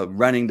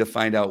running to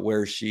find out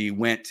where she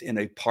went in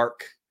a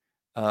park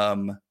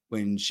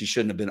when she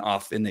shouldn't have been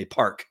off in a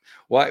park?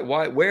 Where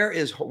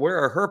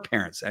are her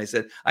parents? And I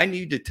said, I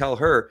need to tell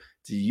her,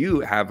 do you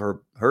have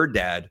her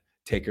dad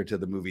take her to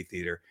the movie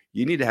theater?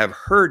 You need to have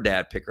her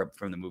dad pick her up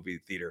from the movie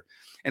theater.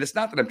 And it's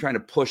not that I'm trying to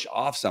push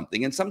off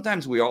something. And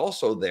sometimes we're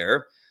also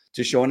there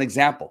to show an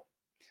example,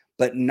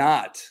 but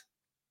we're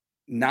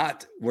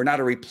not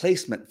a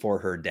replacement for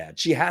her dad.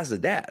 She has a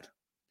dad.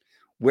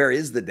 Where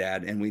is the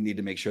dad? And we need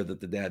to make sure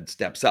that the dad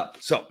steps up.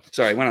 So,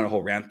 sorry, I went on a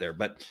whole rant there.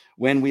 But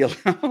when we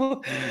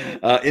allow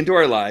into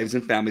our lives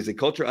and families a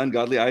culture,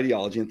 ungodly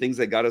ideology, and things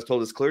that God has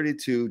told us clearly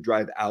to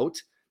drive out,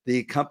 the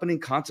accompanying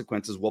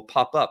consequences will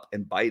pop up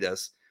and bite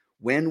us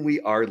when we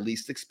are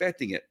least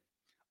expecting it,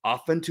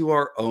 often to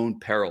our own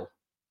peril.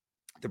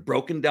 The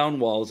broken down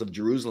walls of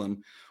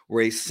Jerusalem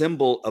were a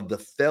symbol of the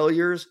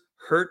failures,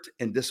 hurt,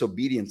 and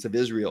disobedience of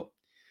Israel.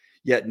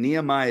 Yet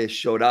Nehemiah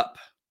showed up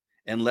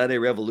and led a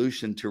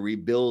revolution to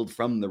rebuild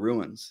from the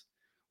ruins.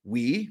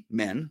 We,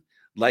 men,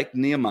 like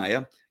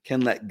Nehemiah,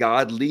 can let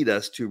God lead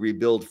us to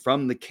rebuild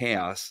from the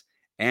chaos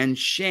and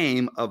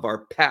shame of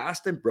our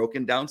past and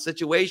broken down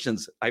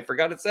situations. I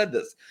forgot it said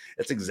this.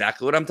 It's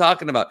exactly what I'm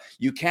talking about.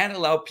 You can't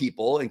allow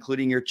people,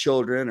 including your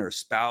children or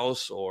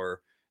spouse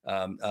or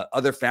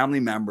other family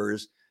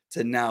members,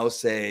 to now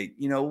say,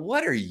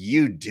 what are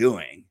you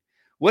doing?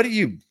 What are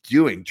you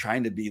doing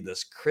trying to be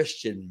this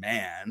Christian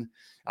man?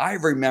 I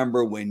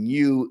remember when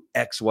you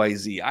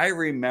XYZ. I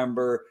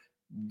remember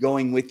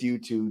going with you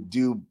to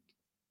do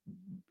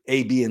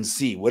A, B, and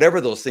C, whatever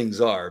those things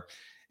are,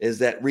 is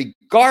that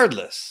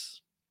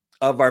regardless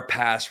of our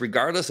past,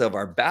 regardless of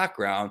our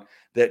background,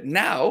 that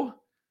now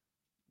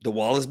the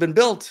wall has been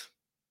built.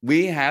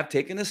 We have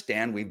taken a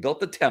stand. We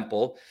built the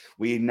temple.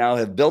 We now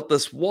have built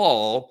this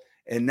wall.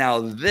 And now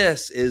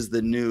this is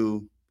the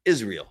new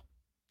Israel.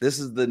 This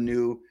is the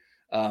new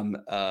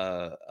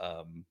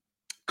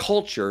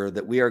culture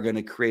that we are going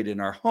to create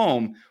in our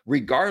home,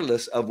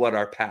 regardless of what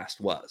our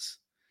past was,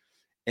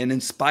 and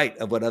in spite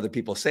of what other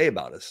people say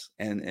about us,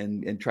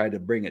 and try to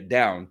bring it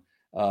down,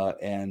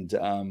 and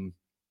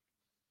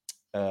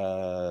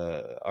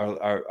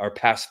our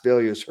past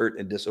failures, hurt,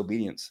 and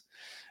disobedience.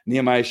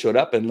 Nehemiah showed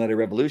up and led a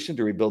revolution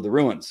to rebuild the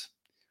ruins.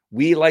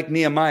 We, like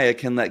Nehemiah,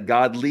 can let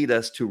God lead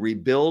us to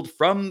rebuild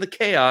from the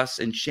chaos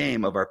and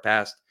shame of our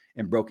past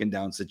and broken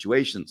down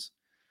situations.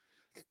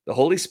 The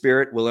Holy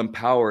Spirit will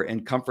empower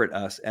and comfort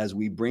us as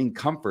we bring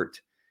comfort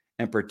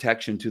and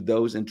protection to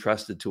those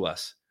entrusted to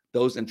us.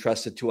 Those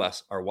entrusted to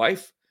us, our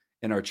wife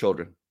and our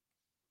children.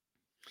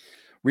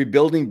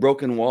 Rebuilding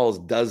broken walls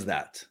does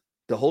that.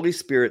 The Holy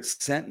Spirit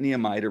sent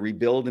Nehemiah to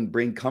rebuild and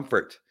bring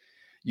comfort.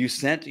 You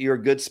sent your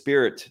good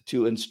spirit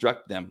to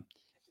instruct them,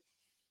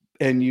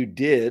 and you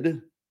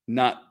did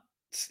not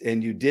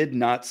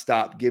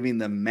stop giving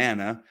them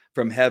manna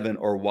from heaven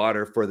or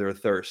water for their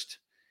thirst.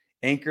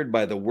 anchored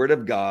by the word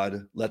of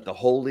God, let the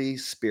Holy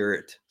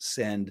Spirit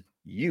send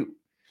you.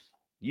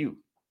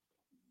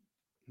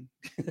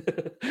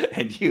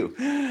 And you.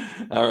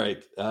 All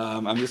right.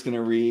 I'm just going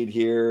to read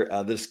here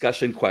the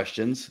discussion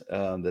questions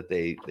that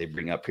they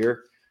bring up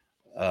here.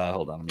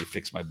 Hold on. Let me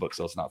fix my book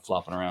so it's not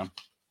flopping around.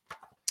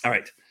 All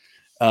right.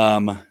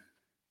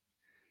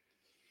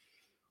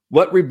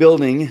 What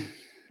rebuilding?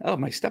 Oh,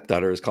 my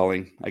stepdaughter is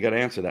calling. I got to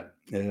answer that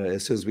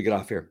as soon as we get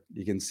off here.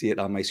 You can see it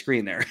on my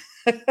screen there.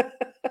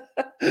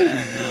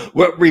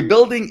 What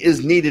rebuilding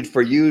is needed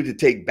for you to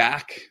take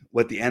back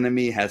what the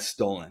enemy has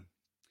stolen?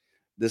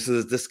 This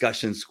is a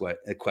discussion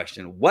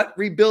question. What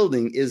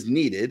rebuilding is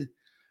needed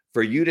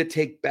for you to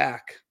take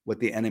back what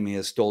the enemy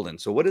has stolen?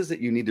 So what is it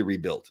you need to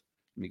rebuild?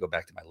 Let me go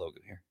back to my logo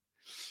here.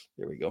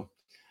 There we go.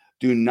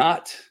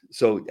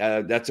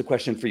 That's a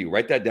question for you.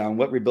 Write that down.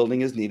 What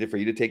rebuilding is needed for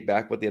you to take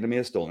back what the enemy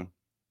has stolen?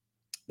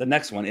 The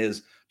next one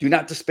is, do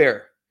not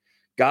despair.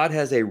 God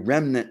has a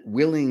remnant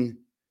willing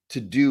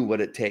to do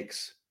what it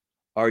takes.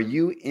 Are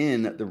you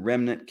in the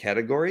remnant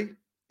category?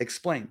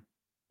 Explain.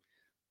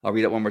 I'll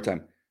read it one more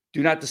time.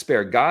 Do not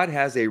despair. God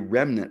has a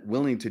remnant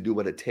willing to do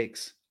what it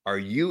takes. Are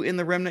you in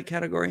the remnant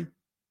category?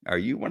 Are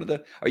you one of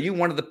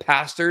the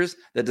pastors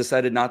that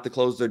decided not to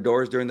close their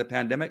doors during the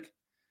pandemic?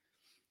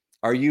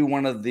 Are you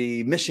one of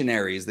the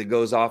missionaries that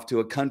goes off to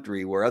a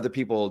country where other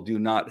people do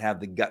not have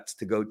the guts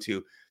to go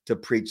to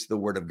preach the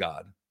word of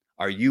God?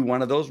 Are you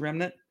one of those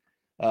remnant?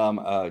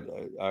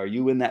 Are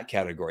you in that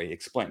category?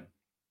 Explain.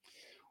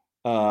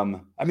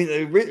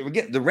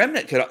 The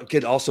remnant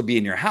could also be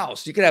in your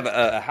house. You could have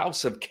a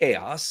house of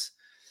chaos.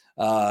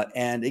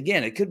 And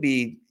again, it could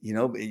be,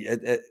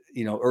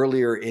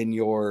 earlier in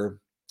your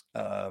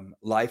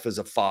life as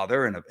a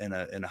father and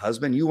a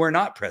husband, you were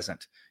not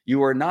present. You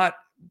were not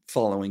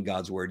following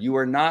God's word. You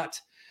are not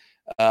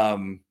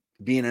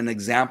being an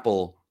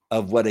example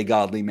of what a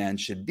godly man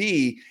should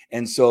be.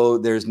 And so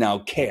there's now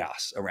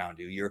chaos around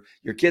you.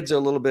 Your kids are a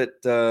little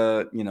bit,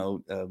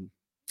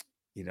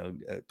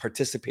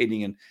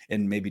 participating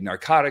in maybe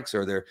narcotics,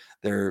 or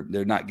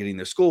they're not getting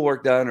their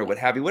schoolwork done, or what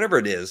have you, whatever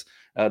it is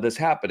that's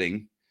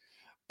happening.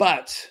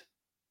 But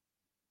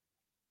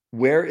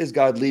where is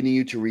God leading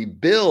you to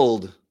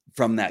rebuild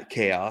from that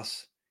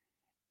chaos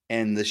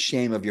and the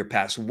shame of your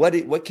past?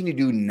 What can you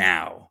do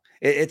now?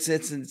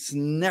 It's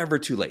never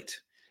too late.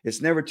 It's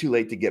never too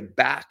late to get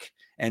back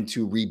and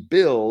to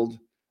rebuild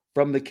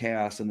from the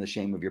chaos and the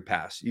shame of your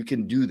past. You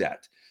can do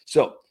that.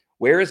 So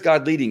where is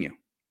God leading you?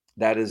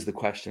 That is the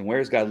question. Where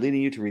is God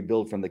leading you to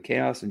rebuild from the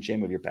chaos and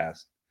shame of your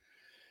past?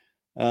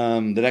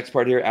 The next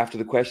part here after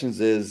the questions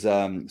is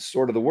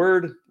sword of the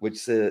word, which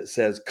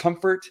says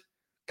comfort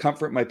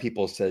my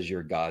people, says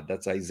your God.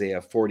 That's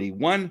Isaiah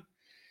 41.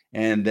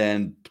 And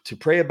then to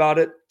pray about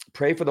it,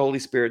 pray for the Holy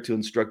Spirit to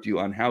instruct you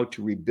on how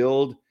to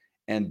rebuild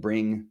and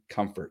bring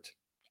comfort.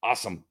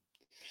 Awesome.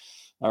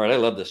 All right. I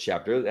love this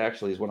chapter. It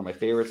actually is one of my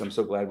favorites. I'm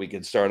so glad we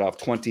could start off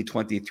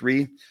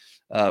 2023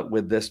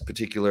 with this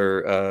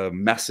particular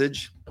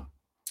message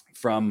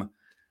from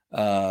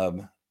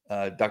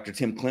Dr.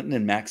 Tim Clinton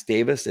and Max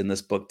Davis in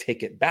this book,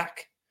 Take It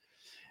Back.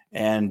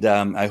 And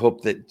I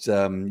hope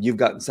that you've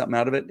gotten something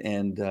out of it.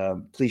 And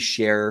please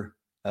share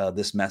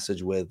this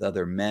message with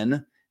other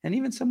men and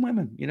even some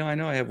women. I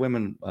know I have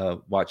women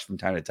watch from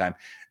time to time.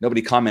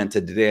 Nobody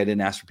commented today. I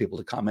didn't ask for people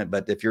to comment.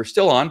 But if you're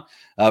still on,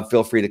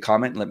 feel free to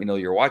comment and let me know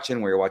you're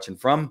watching, where you're watching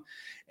from.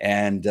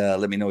 And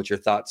let me know what your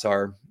thoughts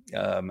are.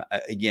 I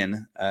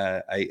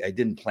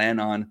didn't plan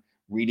on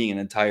reading an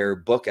entire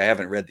book. I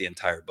haven't read the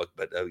entire book,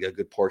 but a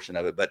good portion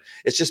of it. But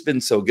it's just been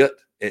so good.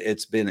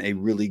 It's been a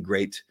really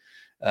great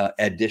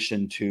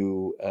addition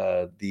to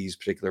these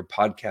particular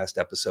podcast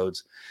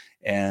episodes.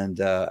 And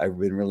I've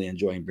been really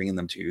enjoying bringing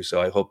them to you.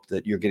 So I hope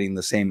that you're getting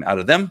the same out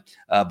of them.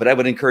 But I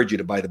would encourage you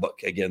to buy the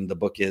book. Again, the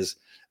book is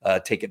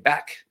Take It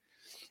Back.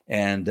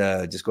 And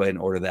just go ahead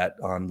and order that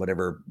on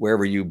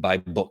wherever you buy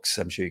books.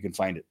 I'm sure you can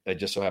find it. It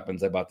just so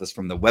happens I bought this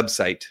from the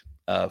website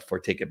for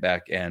Take It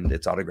Back, and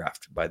it's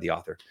autographed by the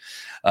author.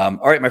 All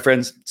right, my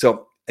friends.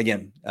 So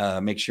again,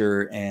 make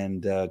sure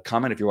and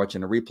comment if you're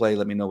watching a replay.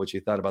 Let me know what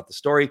you thought about the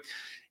story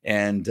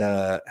and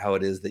how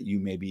it is that you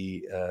may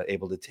be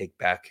able to take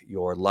back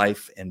your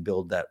life and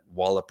build that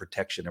wall of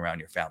protection around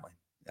your family.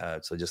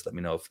 So just let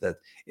me know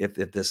if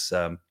this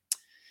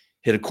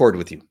hit a chord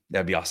with you.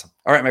 That'd be awesome.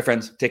 All right, my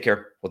friends, take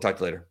care. We'll talk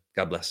to you later.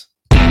 God bless.